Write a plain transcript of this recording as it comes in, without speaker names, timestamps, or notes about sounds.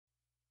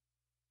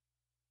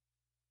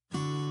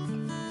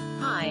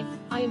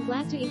I am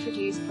glad to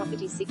introduce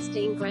property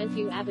 16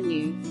 Grandview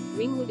Avenue,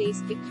 Ringwood,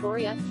 East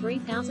Victoria,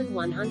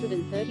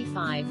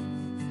 3135.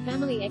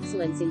 Family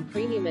excellence in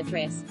premium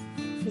address.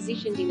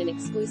 Positioned in an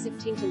exclusive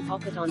Tinton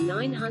pocket on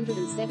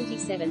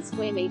 977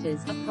 square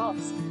meters,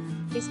 approx.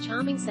 This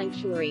charming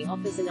sanctuary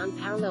offers an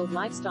unparalleled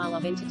lifestyle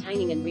of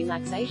entertaining and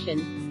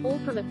relaxation, all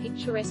from a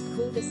picturesque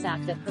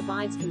cul-de-sac that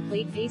provides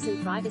complete peace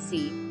and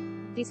privacy.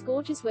 This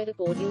gorgeous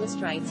weatherboard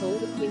illustrates all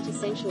the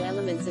quintessential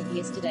elements of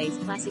yesterday's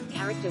classic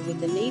character with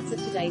the needs of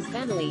today's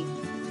family.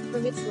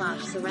 From its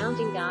lush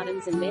surrounding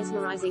gardens and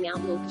mesmerizing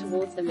outlook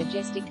towards the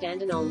majestic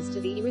Dandenongs to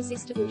the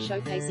irresistible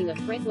showcasing of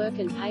fretwork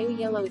and pale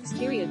yellow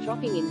exterior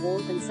dropping in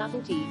warmth and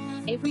subtlety,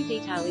 every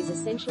detail is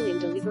essential in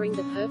delivering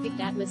the perfect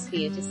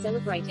atmosphere to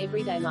celebrate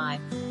everyday life.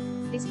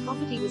 This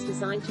property was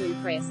designed to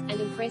impress, and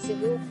impress it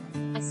will.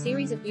 A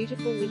series of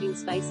beautiful living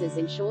spaces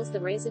ensures the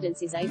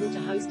residence is able to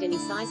host any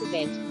size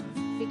event.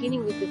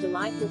 Beginning with the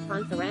delightful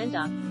front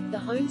veranda, the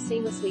home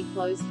seamlessly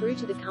flows through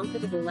to the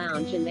comfortable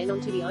lounge and then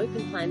onto the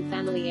open-plan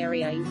family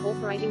area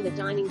incorporating the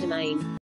dining domain.